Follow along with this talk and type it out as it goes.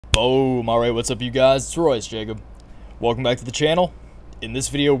Boom. Alright, what's up you guys? It's Royce Jacob. Welcome back to the channel. In this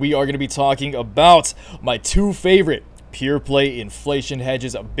video, we are going to be talking about my two favorite pure play inflation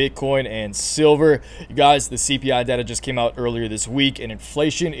hedges of Bitcoin and silver. You guys, the CPI data just came out earlier this week and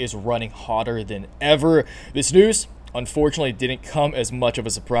inflation is running hotter than ever. This news unfortunately didn't come as much of a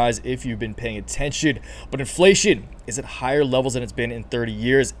surprise if you've been paying attention, but inflation is at higher levels than it's been in 30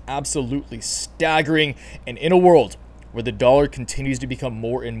 years. Absolutely staggering. And in a world where the dollar continues to become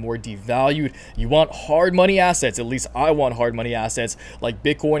more and more devalued, you want hard money assets. At least I want hard money assets like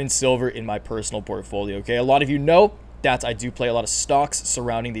Bitcoin and silver in my personal portfolio. Okay, a lot of you know that I do play a lot of stocks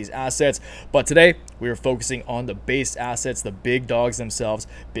surrounding these assets, but today we are focusing on the base assets, the big dogs themselves,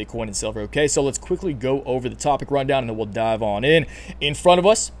 Bitcoin and silver. Okay, so let's quickly go over the topic rundown and then we'll dive on in. In front of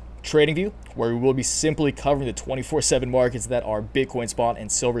us, TradingView, where we will be simply covering the 24/7 markets that are Bitcoin spot and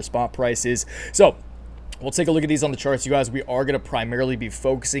silver spot prices. So we'll take a look at these on the charts, you guys. We are going to primarily be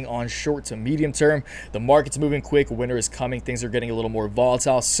focusing on short to medium term. The market's moving quick. Winter is coming. Things are getting a little more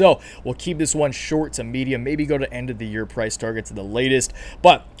volatile. So we'll keep this one short to medium, maybe go to end of the year price targets at the latest.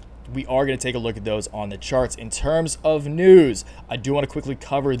 But we are going to take a look at those on the charts. In terms of news, I do want to quickly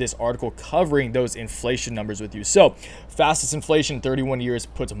cover this article covering those inflation numbers with you. So, fastest inflation in 31 years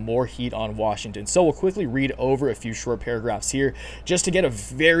puts more heat on Washington. So, we'll quickly read over a few short paragraphs here just to get a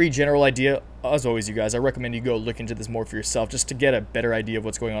very general idea. As always, you guys, I recommend you go look into this more for yourself just to get a better idea of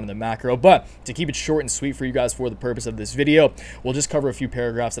what's going on in the macro. But to keep it short and sweet for you guys for the purpose of this video, we'll just cover a few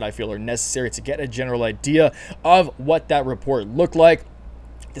paragraphs that I feel are necessary to get a general idea of what that report looked like.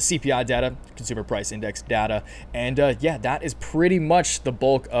 The CPI data, consumer price index data, and yeah, that is pretty much the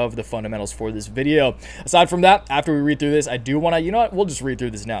bulk of the fundamentals for this video. Aside from that, after we read through this, I do want to, you know what, we'll just read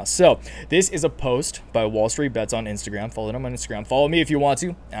through this now. So this is a post by Wall Street Bets on Instagram. Follow them on Instagram. Follow me if you want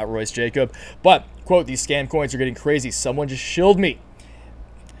to, at Royce Jacob. But, quote, these scam coins are getting crazy. Someone just shilled me.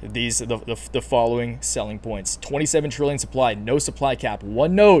 The following selling points: 27 trillion supply, no supply cap,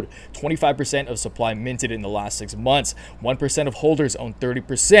 one node, 25% of supply minted in the last 6 months, 1% of holders own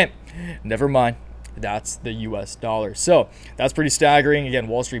 30%. Never mind, that's the US dollar. So that's pretty staggering. Again,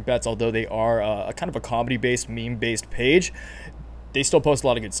 Wall Street Bets, although they are a kind of a comedy-based, meme-based page, they still post a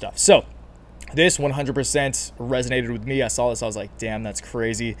lot of good stuff. So this 100% resonated with me. I saw this, I was like, damn, that's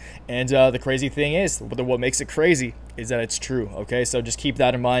crazy. And the crazy thing is, what makes it crazy is that it's true, okay? So just keep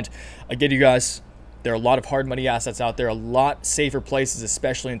that in mind. Again, you guys, there are a lot of hard money assets out there, a lot safer places,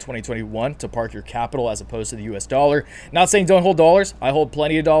 especially in 2021, to park your capital as opposed to the US dollar. Not saying don't hold dollars. I hold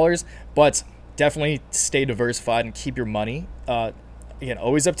plenty of dollars, but definitely stay diversified and keep your money. Again,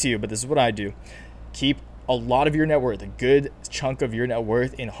 always up to you, but this is what I do. Keep a lot of your net worth, a good chunk of your net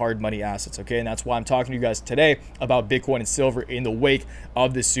worth in hard money assets, okay? And that's why I'm talking to you guys today about Bitcoin and silver in the wake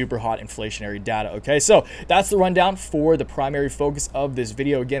of this super hot inflationary data, okay? So that's the rundown for the primary focus of this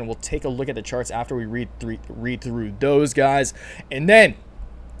video. Again, we'll take a look at the charts after we read through those, guys. And then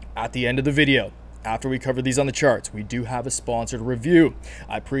at the end of the video, after we cover these on the charts, we do have a sponsored review.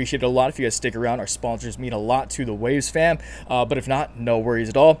 I appreciate it a lot if you guys stick around. Our sponsors mean a lot to the Waves fam, but if not, no worries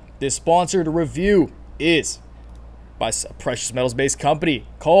at all. This sponsored review is by a precious metals based company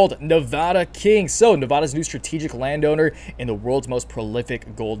called Nevada King. So Nevada's new strategic landowner in the world's most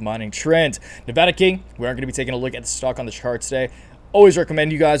prolific gold mining trend. Nevada King, we aren't going to be taking a look at the stock on the chart today. Always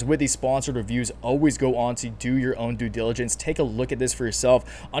recommend you guys with these sponsored reviews, always go on to do your own due diligence. Take a look at this for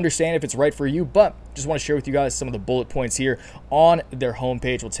yourself. Understand if it's right for you, but just want to share with you guys some of the bullet points here on their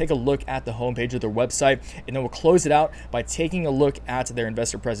homepage. We'll take a look at the homepage of their website, and then we'll close it out by taking a look at their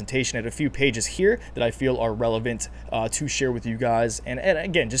investor presentation at a few pages here that I feel are relevant to share with you guys. And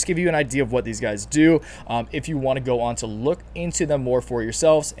again, just give you an idea of what these guys do. If you want to go on to look into them more for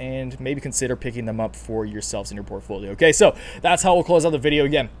yourselves and maybe consider picking them up for yourselves in your portfolio. Okay, so that's how we'll close out the video.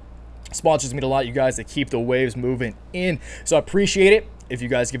 Again, sponsors mean a lot, you guys, that keep the waves moving in. So I appreciate it if you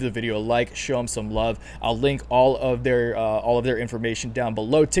guys give the video a like, show them some love. I'll link all of their information down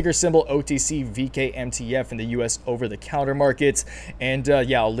below. Ticker symbol OTC VKMTF in the US over-the-counter markets. And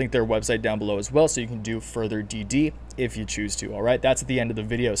yeah, I'll link their website down below as well, so you can do further DD if you choose to. All right, that's at the end of the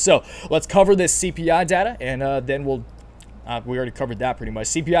video. So let's cover this CPI data, and then we'll we already covered that pretty much.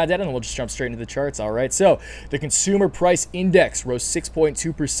 CPI data, and we'll just jump straight into the charts. All right, so the consumer price index rose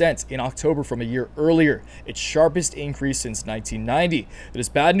 6.2% in October from a year earlier, its sharpest increase since 1990. That is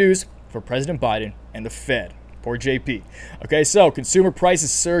bad news for President Biden and the Fed. Poor JP. Okay, so consumer prices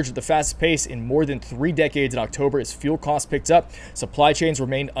surged at the fastest pace in more than 3 decades in October as fuel costs picked up, supply chains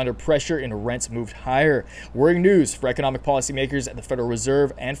remained under pressure, and rents moved higher. Worrying news for economic policymakers at the Federal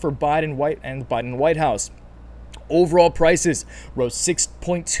Reserve and for Biden and the Biden White House. Overall prices rose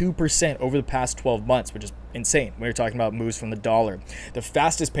 6.2% over the past 12 months, which is insane when you're talking about moves from the dollar. The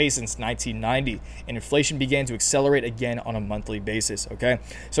fastest pace since 1990, and inflation began to accelerate again on a monthly basis, okay?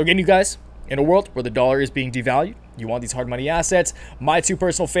 So again, you guys, in a world where the dollar is being devalued, you want these hard money assets. My two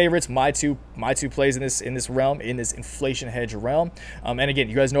personal favorites, my two plays in this realm, in this inflation hedge realm. And again,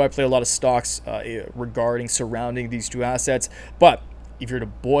 you guys know I play a lot of stocks surrounding these two assets. But if you're to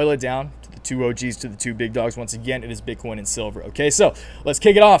boil it down to the two OGs, to the two big dogs, once again, it is Bitcoin and silver. Okay, so let's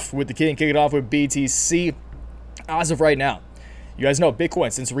kick it off with the king. Kick it off with BTC. As of right now, you guys know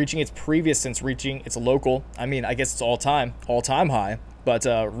Bitcoin, since reaching its local, I mean, I guess it's all-time high, but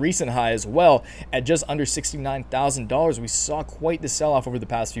recent high as well, at just under $69,000. We saw quite the sell-off over the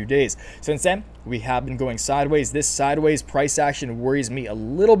past few days. Since then, we have been going sideways. This sideways price action worries me a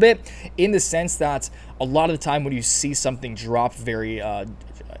little bit, in the sense that a lot of the time when you see something drop very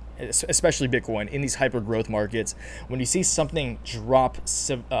especially Bitcoin in these hyper growth markets, when you see something drop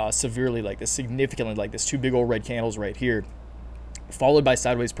severely like this, significantly like this, two big old red candles right here, followed by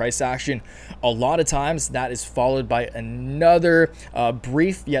sideways price action, a lot of times that is followed by another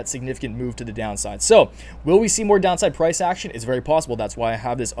brief yet significant move to the downside. So will we see more downside price action? It's very possible. That's why I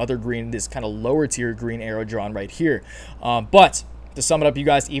have this other green, this kind of lower tier green arrow drawn right here. But to sum it up, you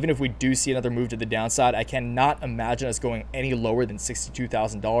guys, even if we do see another move to the downside, I cannot imagine us going any lower than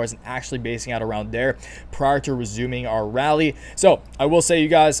 $62,000 and actually basing out around there prior to resuming our rally. So I will say, you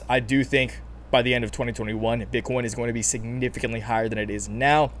guys, I do think by the end of 2021, Bitcoin is going to be significantly higher than it is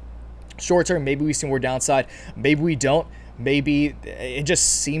now. Short term, maybe we see more downside, maybe we don't. Maybe it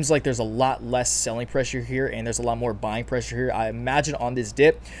just seems like there's a lot less selling pressure here and there's a lot more buying pressure here. I imagine on this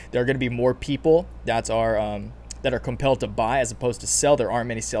dip, there are going to be more people that are compelled to buy as opposed to sell. There aren't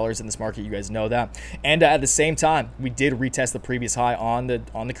many sellers in this market, you guys know that. And at the same time, we did retest the previous high on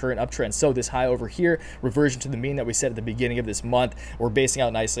the current uptrend. So this high over here, reversion to the mean that we set at the beginning of this month, we're basing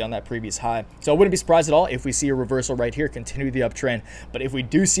out nicely on that previous high. So I wouldn't be surprised at all if we see a reversal right here, continue the uptrend. But if we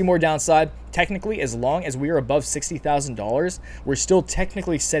do see more downside, technically, as long as we are above $60,000, we're still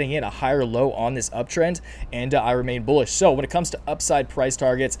technically setting in a higher low on this uptrend, and I remain bullish. So when it comes to upside price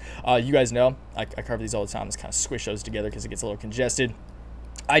targets, you guys know I cover these all the time. Just kind of squish those together because it gets a little congested.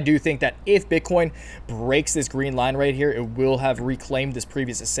 I do think that if Bitcoin breaks this green line right here, it will have reclaimed this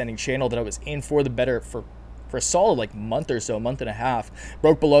previous ascending channel that I was in for a solid like month or so, month and a half.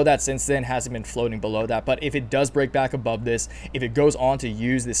 Broke below that since then, hasn't been floating below that. But if it does break back above this, if it goes on to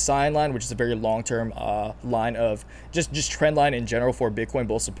use this sign line, which is a very long-term line of just trend line in general for Bitcoin,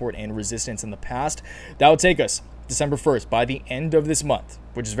 both support and resistance in the past, that would take us December 1st, by the end of this month,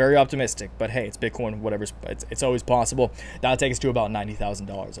 which is very optimistic, but hey, it's Bitcoin, whatever, it's always possible. That'll take us to about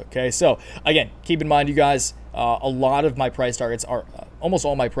 $90,000, okay? So again, keep in mind, you guys, a lot of my price targets are, almost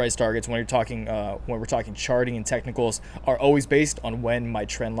all my price targets when we're talking charting and technicals, are always based on when my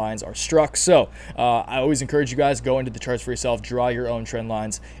trend lines are struck. So I always encourage you guys, go into the charts for yourself, draw your own trend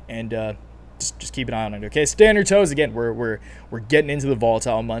lines, and just keep an eye on it, okay? Stay on your toes. Again, we're getting into the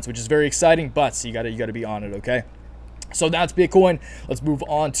volatile months, which is very exciting, but you gotta be on it, okay? So that's Bitcoin. Let's move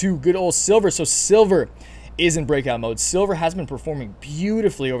on to good old silver. So silver is in breakout mode. Silver has been performing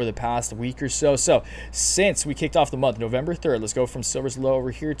beautifully over the past week or so. So since we kicked off the month, November 3rd, let's go from silver's low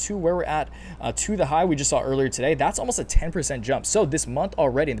over here to where we're at, to the high we just saw earlier today. That's almost a 10% jump. So this month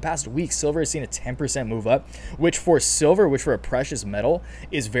already, in the past week, silver has seen a 10% move up, which for silver, which for a precious metal,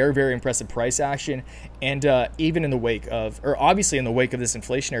 is very, very impressive price action. And even in the wake of, or obviously in the wake of this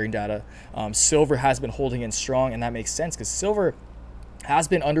inflationary data, silver has been holding in strong, and that makes sense because silver has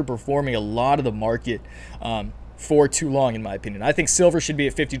been underperforming a lot of the market for too long, in my opinion. I think silver should be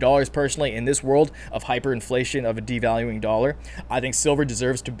at $50 personally in this world of hyperinflation, of a devaluing dollar. I think silver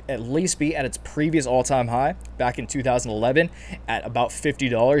deserves to at least be at its previous all-time high back in 2011 at about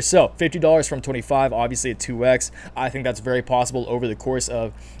 $50. So $50 from 25, obviously a 2x. I think that's very possible over the course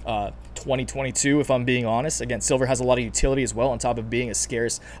of 2022, if I'm being honest. Again, silver has a lot of utility as well on top of being a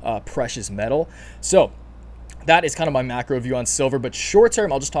scarce, precious metal. So that is kind of my macro view on silver. But short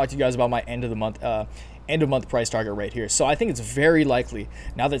term, I'll just talk to you guys about my end of month price target right here. So I think it's very likely,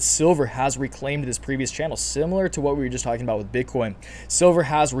 now that silver has reclaimed this previous channel, similar to what we were just talking about with Bitcoin, silver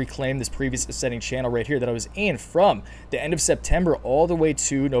has reclaimed this previous ascending channel right here that I was in from the end of September all the way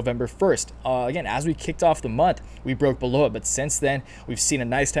to November 1st. Again, as we kicked off the month, we broke below it, but since then we've seen a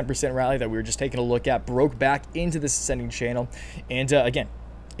nice 10% rally that we were just taking a look at, broke back into this ascending channel. And again,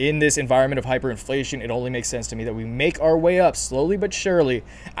 in this environment of hyperinflation, it only makes sense to me that we make our way up slowly but surely.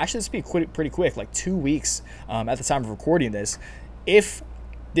 Actually, this will be pretty quick, like 2 weeks at the time of recording this. If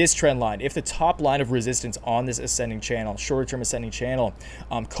this trend line, if the top line of resistance on this ascending channel, shorter term ascending channel,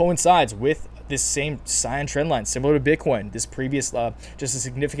 coincides with this same cyan trend line, similar to Bitcoin, this previous just a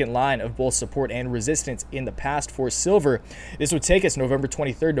significant line of both support and resistance in the past for silver. This would take us November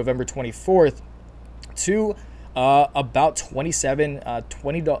 23rd, November 24th to about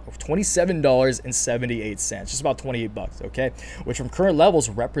 $27.78, just about 28 bucks, okay, which from current levels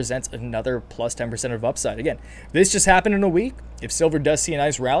represents another plus 10% of upside. Again, this just happened in a week. If silver does see a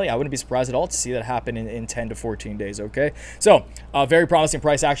nice rally, I wouldn't be surprised at all to see that happen in 10 to 14 days, okay? So very promising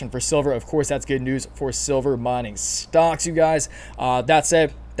price action for silver. Of course, that's good news for silver mining stocks, you guys. That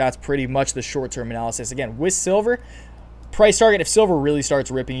said, that's pretty much the short-term analysis. Again, with silver, price target, if silver really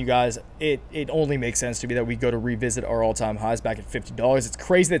starts ripping, you guys, it only makes sense to me that we go to revisit our all-time highs back at $50. It's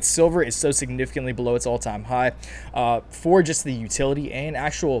crazy that silver is so significantly below its all-time high for just the utility and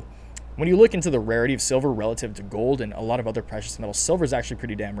actual. When you look into the rarity of silver relative to gold and a lot of other precious metals, silver is actually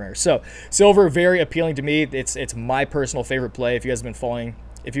pretty damn rare. So silver, very appealing to me. It's my personal favorite play. If you guys have been following,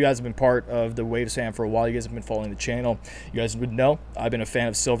 if you guys have been part of the Waves fan for a while, you guys have been following the channel, you guys would know I've been a fan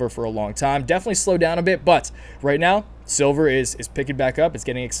of silver for a long time. Definitely slowed down a bit, but right now silver is picking back up. It's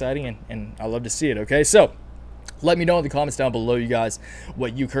getting exciting, and I love to see it, okay? So let me know in the comments down below, you guys,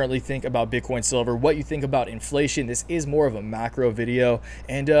 what you currently think about Bitcoin, silver, what you think about inflation. This is more of a macro video,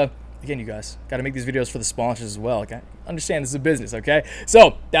 and again, you guys, got to make these videos for the sponsors as well. Okay, understand this is a business, okay?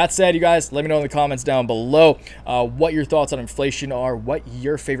 So that said, you guys, let me know in the comments down below what your thoughts on inflation are, what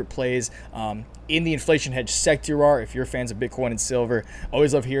your favorite plays in the inflation hedge sector are. If you're fans of Bitcoin and silver,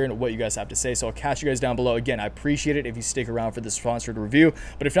 always love hearing what you guys have to say. So I'll catch you guys down below. Again, I appreciate it if you stick around for the sponsored review,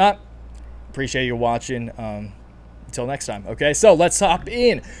 but if not, appreciate you watching. Until next time, okay? So let's hop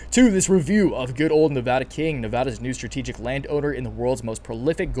in to this review of good old Nevada King, Nevada's new strategic landowner in the world's most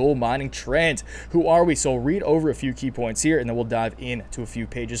prolific gold mining trend. Who are we? So I'll read over a few key points here, and then we'll dive into a few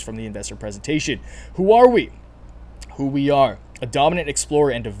pages from the investor presentation. Who are we? Who we are. A dominant explorer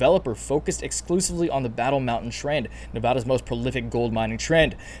and developer focused exclusively on the Battle Mountain trend, Nevada's most prolific gold mining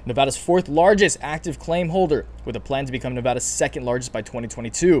trend. Nevada's fourth largest active claim holder, with a plan to become Nevada's second largest by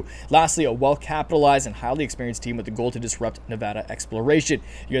 2022. Lastly, a well-capitalized and highly experienced team with the goal to disrupt Nevada exploration.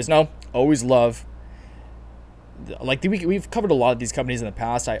 You guys know, always love, like we've covered a lot of these companies in the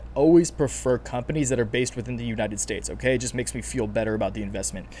past. I always prefer companies that are based within the United States, okay? It just makes me feel better about the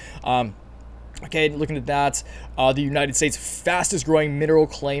investment. Okay, looking at that, the United States' fastest growing mineral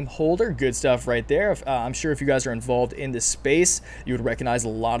claim holder. Good stuff right there. I'm sure if you guys are involved in this space, you would recognize a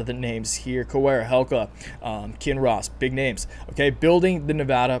lot of the names here. Coeur, Helka, Kinross, big names. Okay, building the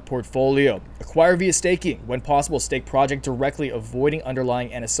Nevada portfolio. Acquire via staking. When possible, stake project directly, avoiding underlying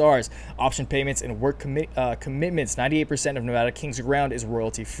NSRs. Option payments and work commitments. 98% of Nevada King's ground is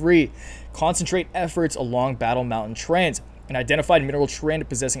royalty free. Concentrate efforts along Battle Mountain trends. An identified mineral trend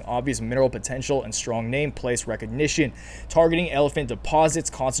possessing obvious mineral potential and strong name place recognition. Targeting elephant deposits,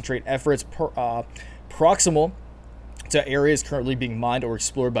 concentrate efforts proximal to areas currently being mined or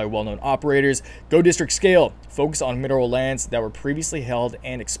explored by well-known operators. Go district scale. Focus on mineral lands that were previously held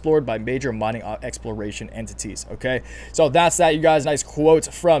and explored by major mining exploration entities. Okay, so that's that, you guys. Nice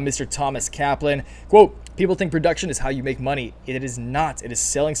quote from Mr. Thomas Kaplan. Quote, people think production is how you make money. It is not. It is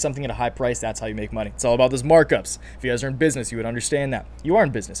selling something at a high price. That's how you make money. It's all about those markups. If you guys are in business, you would understand that. You are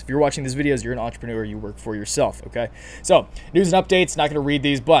in business. If you're watching these videos, you're an entrepreneur. You work for yourself, okay? So, news and updates. Not going to read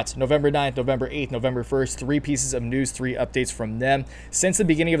these, but November 9th, November 8th, November 1st, 3 pieces of news, 3 updates from them. Since the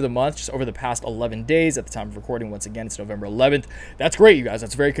beginning of the month, just over the past 11 days, at the time of recording, once again, it's November 11th. That's great, you guys.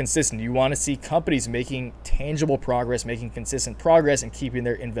 That's very consistent. You want to see companies making tangible progress, making consistent progress, and keeping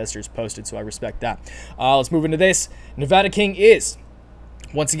their investors posted, so I respect that. Let's move into this. Nevada King is,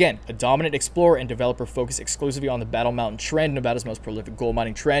 once again, a dominant explorer and developer focused exclusively on the Battle Mountain trend, Nevada's most prolific gold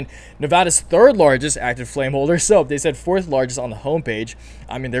mining trend. Nevada's third largest active flame holder. So they said fourth largest on the homepage.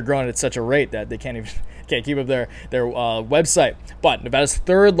 I mean, they're growing at such a rate that they can't keep up their website. But Nevada's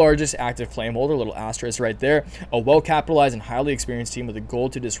third largest active claim holder, little asterisk right there. A well-capitalized and highly experienced team with a goal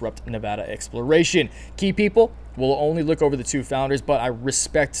to disrupt Nevada exploration. Key people will only look over the 2 founders, but I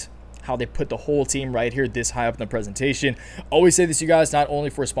respect how they put the whole team right here this high up in the presentation. Always say this, you guys, not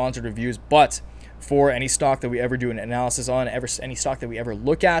only for sponsored reviews, but for any stock that we ever do an analysis on, any stock that we ever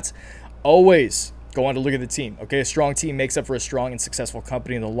look at, always go on to look at the team. Okay, a strong team makes up for a strong and successful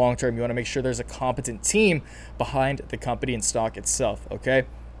company in the long term. You want to make sure there's a competent team behind the company and stock itself. Okay,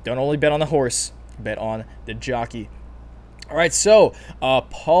 don't only bet on the horse, bet on the jockey. All right, so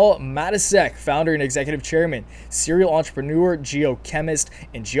Paul Matisek, founder and executive chairman, serial entrepreneur, geochemist,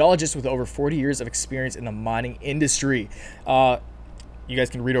 and geologist with over 40 years of experience in the mining industry. You guys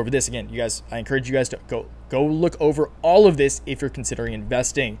can read over this again. You guys, I encourage you guys to go look over all of this if you're considering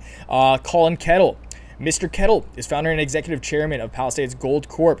investing. Colin Kettle, Mr. Kettle is founder and executive chairman of Palisades Gold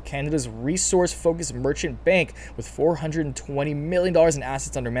Corp, Canada's resource-focused merchant bank with $420 million in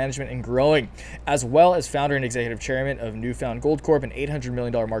assets under management and growing, as well as founder and executive chairman of Newfound Gold Corp, an $800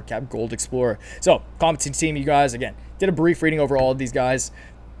 million market cap gold explorer. So, competent team, you guys, again, did a brief reading over all of these guys.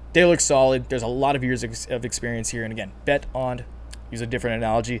 They look solid. There's a lot of years of experience here. And again, use a different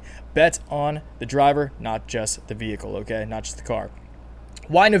analogy, bet on the driver, not just the vehicle, okay? Not just the car.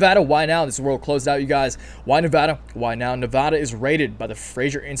 Why Nevada? Why now? This world closed out, you guys. Why Nevada? Why now? Nevada is rated by the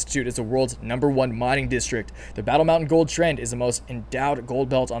Fraser Institute as the world's #1 mining district. The Battle Mountain Gold Trend is the most endowed gold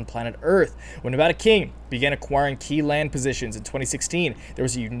belt on planet Earth. When Nevada King began acquiring key land positions in 2016, there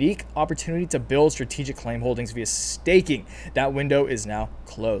was a unique opportunity to build strategic claim holdings via staking. That window is now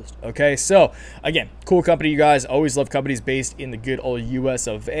closed. Okay, so again, cool company, you guys. Always love companies based in the good old US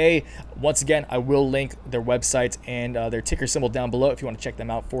of A. Once again, I will link their website and their ticker symbol down below if you want to check them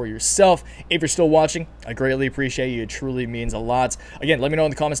out for yourself. If you're still watching, I greatly appreciate you. It truly means a lot. Again, let me know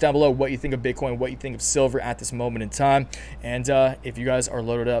in the comments down below what you think of Bitcoin, what you think of silver at this moment in time, and if you guys are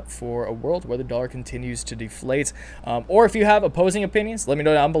loaded up for a world where the dollar continues to deflate, or if you have opposing opinions, let me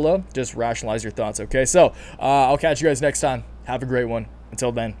know down below. Just rationalize your thoughts, okay? So I'll catch you guys next time. Have a great one.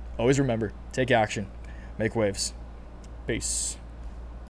 Until then, always remember, take action, make waves. Peace.